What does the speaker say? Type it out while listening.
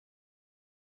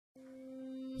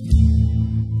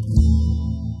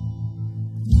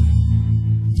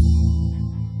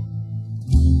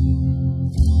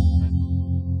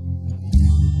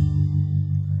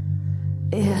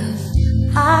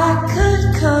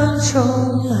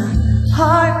control my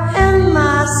heart and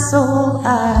my soul,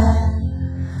 I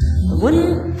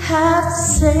wouldn't have to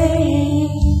say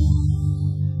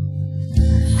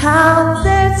how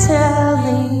they're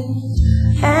telling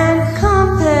and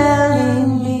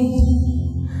compelling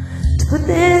me to put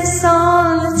this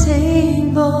on the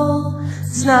table.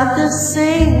 It's not the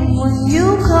same when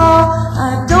you call.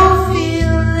 I don't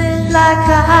feel it like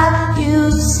I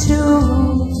used to.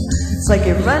 It's like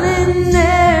you're running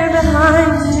there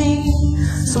behind me.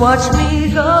 So watch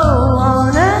me go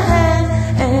on ahead,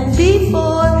 and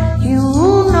before you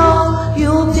know,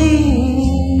 you'll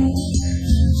be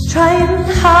trying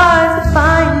hard to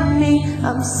find me.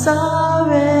 I'm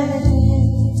sorry,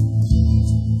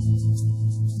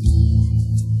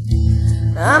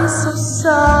 I'm so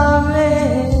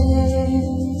sorry.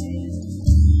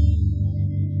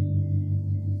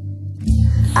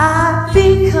 I've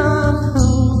become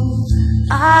who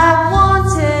I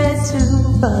wanted to,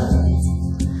 but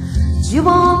you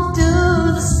won't do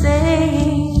the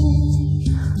same.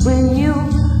 When you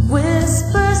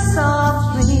whisper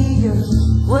softly, your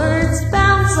words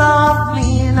bounce off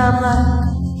me, and I'm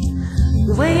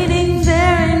like waiting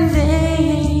there in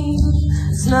vain.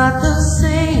 It's not the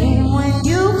same when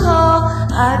you call.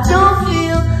 I don't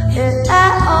feel it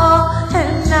at all,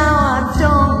 and now I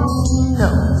don't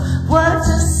know what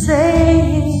to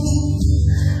say.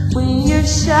 When your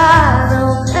shadow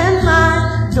and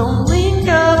mine don't link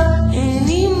up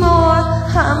anymore,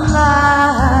 I'm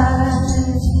like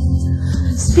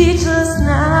speechless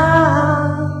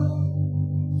now.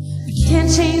 Can't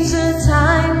change the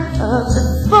time of the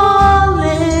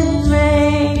falling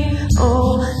rain.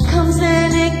 Oh, it comes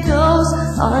and it goes.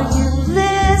 Are you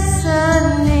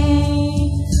listening?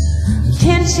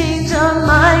 Can't change our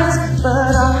minds,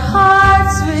 but our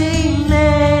hearts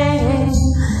remain.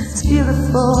 It's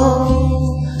beautiful,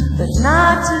 but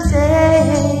not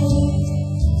today.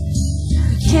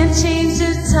 Can't change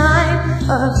the time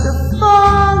of the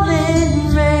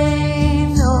falling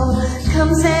rain. Oh, it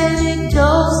comes and it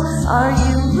goes. Are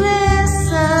you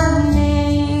listening?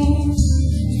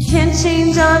 Can't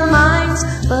change our minds,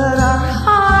 but our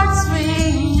hearts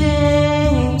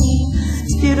remain.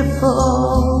 It's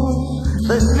beautiful,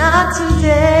 but not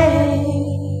today.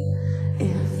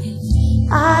 If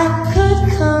I could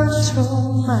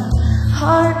control my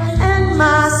heart and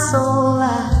my soul, I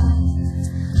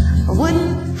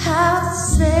wouldn't have to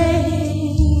say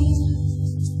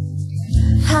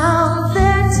how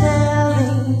they're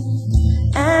telling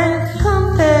and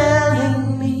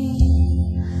compelling me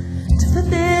to put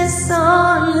this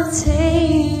on the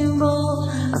table.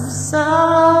 I'm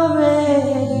sorry.